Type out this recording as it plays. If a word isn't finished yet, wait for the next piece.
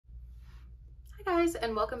Hi guys,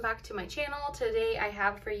 and welcome back to my channel. Today I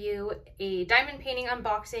have for you a diamond painting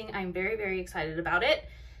unboxing. I'm very excited about it.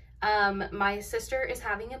 My sister is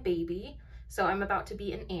having a baby, so I'm about to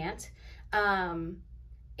be an aunt.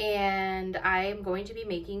 And I'm going to be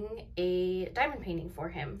making a diamond painting for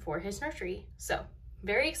him for his nursery. So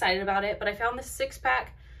very excited about it, but I found this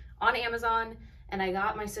 6-pack on Amazon and I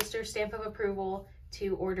got my sister's stamp of approval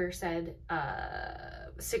to order said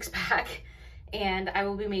 6-pack, and I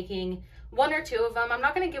will be making 1 or 2 of them. I'm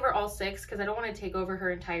not going to give her all 6 because I don't want to take over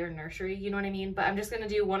her entire nursery, you know what I mean? But I'm just going to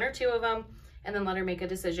do 1 or 2 of them and then let her make a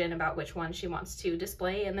decision about which one she wants to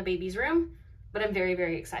display in the baby's room. But I'm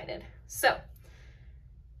very excited. So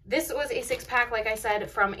this was a 6-pack, like I said,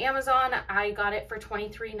 from Amazon. I got it for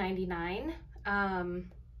 $23.99.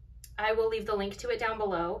 I will leave the link to it down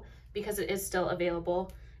below because it is still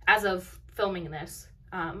available as of filming this.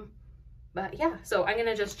 But yeah, so I'm going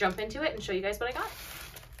to just jump into it and show you guys what I got.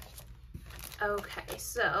 Okay,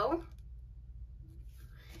 so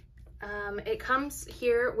it comes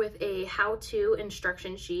here with a how-to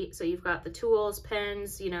instruction sheet. So you've got the tools,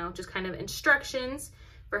 pens, you know, just kind of instructions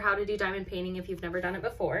for how to do diamond painting if you've never done it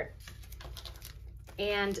before.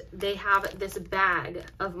 And they have this bag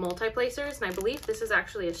of multi-placers, and I believe this is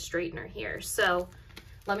actually a straightener here. So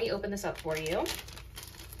let me open this up for you.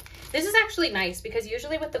 This is actually nice because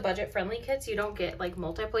usually with the budget-friendly kits, you don't get like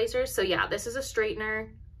multi-placers. So yeah, this is a straightener.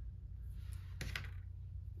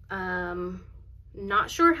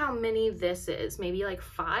 Not sure how many this is, maybe like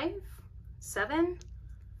 5, 7.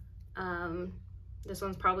 This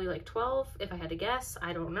one's probably like 12 if I had to guess,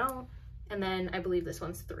 I don't know. And then I believe this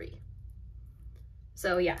one's 3.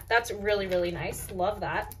 So yeah, that's really nice, love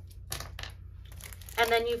that.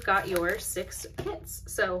 And then you've got your 6 kits.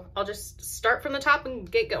 So I'll just start from the top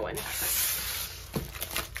and get going.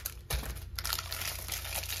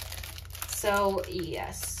 So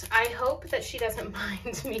yes, I hope that she doesn't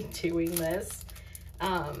mind me doing this.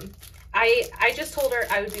 I just told her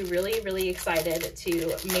I would be really excited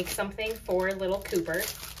to make something for little Cooper.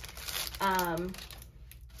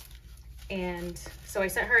 And so I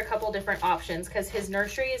sent her a couple different options because his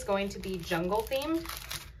nursery is going to be jungle themed,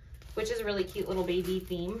 which is a really cute little baby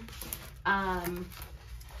theme.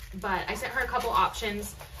 But I sent her a couple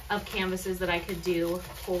options of canvases that I could do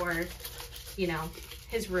for, you know,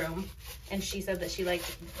 his room. And she said that she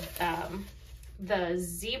liked the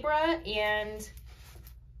zebra and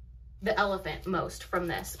the elephant most from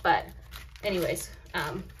this. But anyways,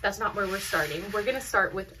 that's not where we're starting. We're gonna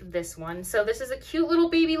start with this one. So this is a cute little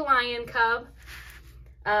baby lion cub.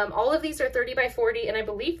 All of these are 30 by 40 and I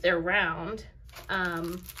believe they're round.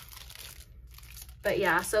 But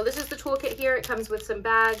yeah, so this is the toolkit here. It comes with some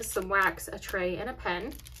bags, some wax, a tray, and a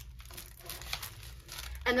pen.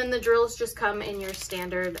 And then the drills just come in your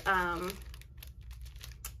standard,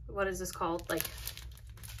 what is this called? Like,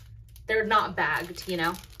 they're not bagged, you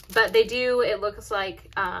know, but they do, it looks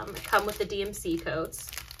like, come with the DMC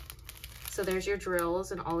codes. So there's your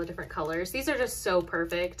drills in all the different colors. These are just so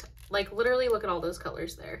perfect. Like, literally look at all those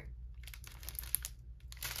colors there.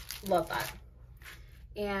 Love that.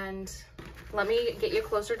 And let me get you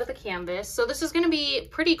closer to the canvas. So this is going to be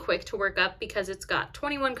pretty quick to work up because it's got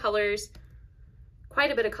 21 colors,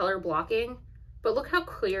 quite a bit of color blocking, but look how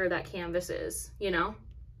clear that canvas is, you know?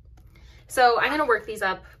 So I'm gonna work these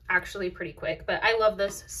up actually pretty quick, but I love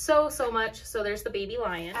this so much. So there's the baby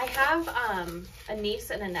lion. I have a niece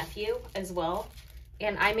and a nephew as well,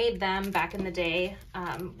 and I made them back in the day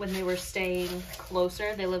when they were staying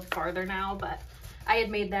closer. They live farther now, but I had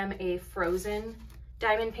made them a Frozen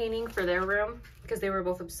diamond painting for their room because they were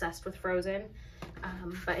both obsessed with Frozen.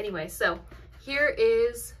 But anyway, so here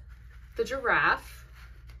is the giraffe.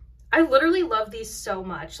 I literally love these so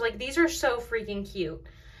much. Like, these are so freaking cute.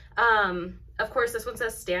 Of course, this one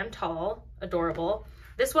says stand tall, adorable.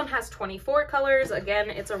 This one has 24 colors. Again,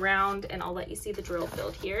 it's a round, and I'll let you see the drill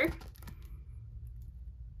field here.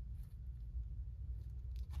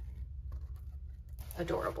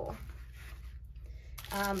 Adorable.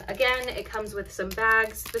 Again, it comes with some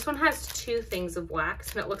bags. This one has 2 things of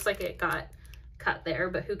wax, and it looks like it got cut there,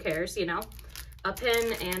 but who cares, you know? A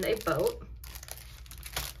pin and a boat.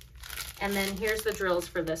 And then here's the drills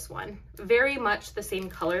for this one. Very much the same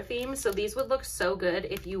color theme, so these would look so good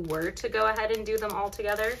if you were to go ahead and do them all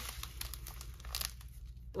together.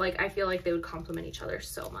 Like, I feel like they would complement each other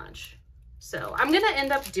so much. So I'm gonna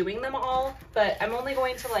end up doing them all, but I'm only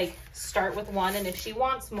going to like start with one, and if she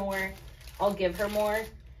wants more, I'll give her more.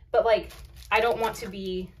 But like, I don't want to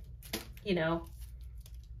be, you know,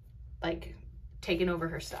 like taking over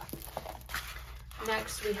her stuff.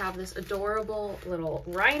 Next, we have this adorable little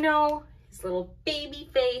rhino, his little baby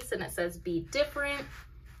face, and it says be different.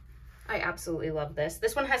 I absolutely love this.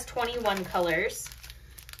 This one has 21 colors.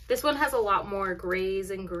 This one has a lot more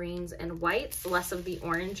grays and greens and whites, less of the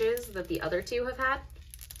oranges that the other two have had.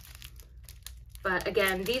 But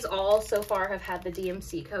again, these all so far have had the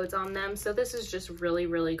DMC codes on them. So this is just really,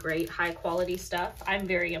 really great, high quality stuff. I'm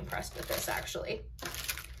very impressed with this actually.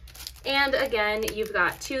 And again, you've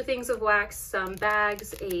got 2 things of wax, some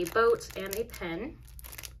bags, a boat, and a pen.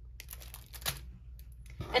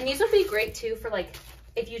 And these would be great too for like,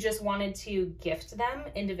 if you just wanted to gift them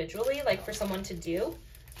individually, like for someone to do,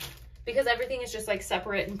 because everything is just like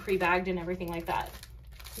separate and pre-bagged and everything like that.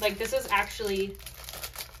 Like this was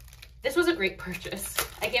a great purchase.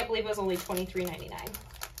 I can't believe it was only $23.99.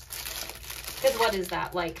 Because what is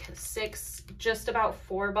that, like just about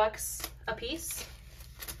 $4 a piece?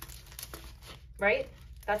 Right?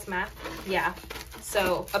 That's math. Yeah.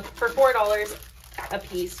 So for $4 a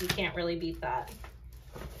piece, you can't really beat that.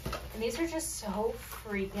 And these are just so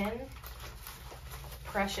freaking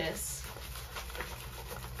precious.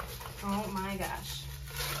 Oh my gosh.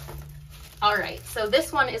 All right, so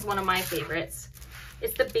this one is one of my favorites.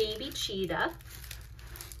 It's the baby cheetah.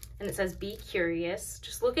 And it says, be curious.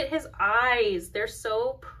 Just look at his eyes. They're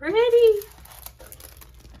so pretty.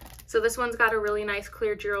 So this one's got a really nice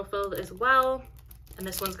clear jewel filled as well. And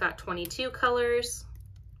this one's got 22 colors.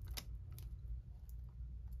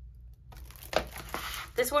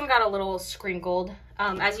 This one got a little sprinkled.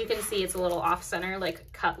 As you can see, it's a little off center,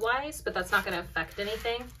 like cut wise, but that's not gonna affect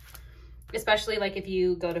anything. Especially like if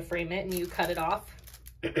you go to frame it and you cut it off.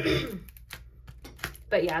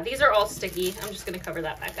 But yeah, these are all sticky. I'm just gonna cover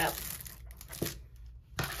that back up.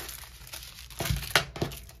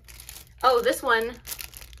 Oh, this one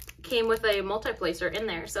came with a multi-placer in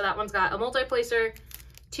there. So that one's got a multi-placer,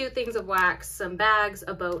 2 things of wax, some bags,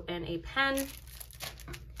 a boat, and a pen.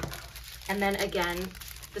 And then again,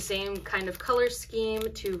 the same kind of color scheme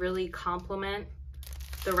to really complement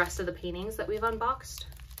the rest of the paintings that we've unboxed.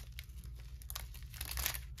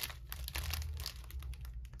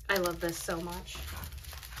 I love this so much.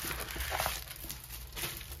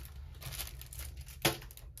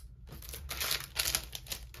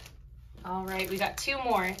 All right, we got 2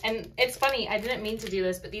 more. And it's funny, I didn't mean to do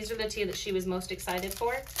this, but these are the 2 that she was most excited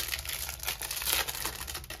for.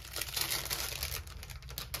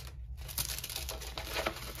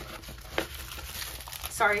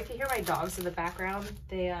 Sorry if you hear my dogs in the background.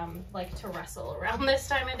 They like to wrestle around this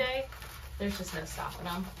time of day. There's just no stopping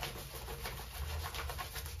them.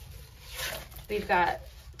 We've got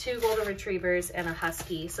 2 golden retrievers and a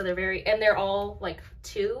husky. So they're all like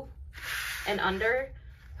 2 and under.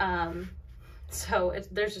 So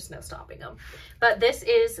there's just no stopping them. But this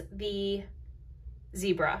is the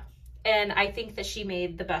zebra. And I think that she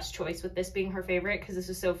made the best choice with this being her favorite because this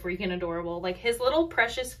is so freaking adorable. Like his little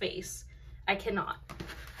precious face. I cannot.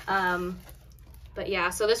 But yeah,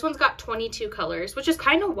 so this one's got 22 colors, which is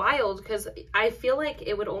kind of wild because I feel like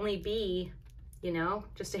it would only be, you know,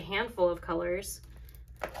 just a handful of colors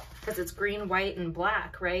because it's green, white, and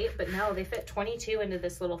black, right? But no, they fit 22 into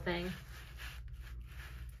this little thing.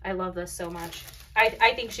 I love this so much.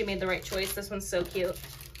 I think she made the right choice. This one's so cute.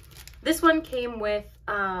 This one came with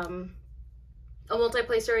a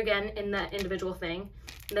multi-placer again in that individual thing.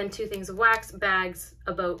 And then 2 things of wax, bags,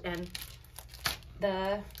 a boat, and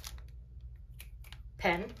the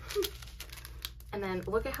pen. And then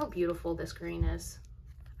look at how beautiful this green is.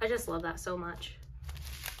 I just love that so much.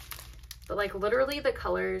 But like literally the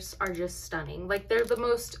colors are just stunning. Like they're the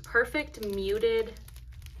most perfect muted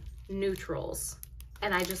neutrals.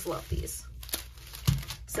 And I just love these.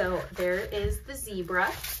 So there is the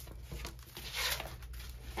zebra.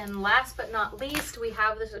 And last but not least, we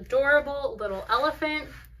have this adorable little elephant.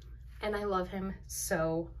 And I love him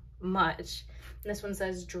so much. And this one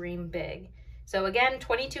says dream big. So again,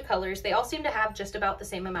 22 colors. They all seem to have just about the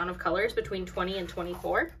same amount of colors, between 20 and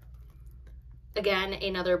 24. Again,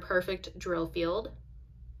 another perfect drill field.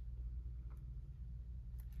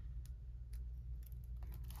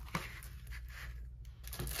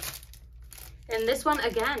 And this one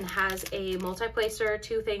again has a multi-placer,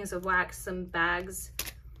 2 things of wax, some bags,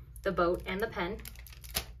 the boat, and the pen.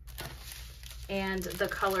 And the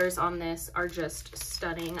colors on this are just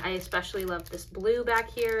stunning. I especially love this blue back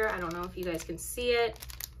here. I don't know if you guys can see it.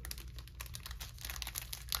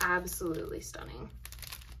 Absolutely stunning.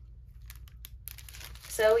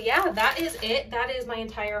 So yeah, that is it. That is my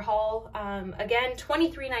entire haul. Again,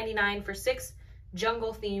 $23.99 for 6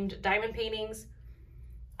 jungle themed diamond paintings.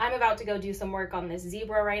 I'm about to go do some work on this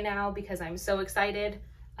zebra right now because I'm so excited.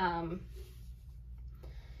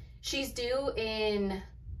 She's due in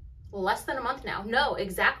less than a month now. No,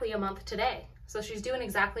 exactly a month today. So she's doing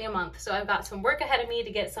exactly a month. So I've got some work ahead of me to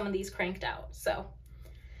get some of these cranked out. So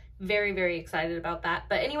very, very excited about that.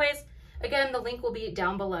 But anyways, again, the link will be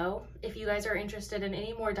down below. If you guys are interested in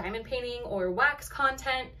any more diamond painting or wax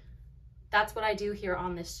content, that's what I do here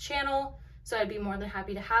on this channel. So I'd be more than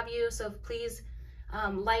happy to have you. So please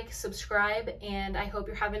like, subscribe, and I hope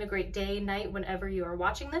you're having a great day, night, whenever you are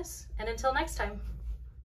watching this. And until next time.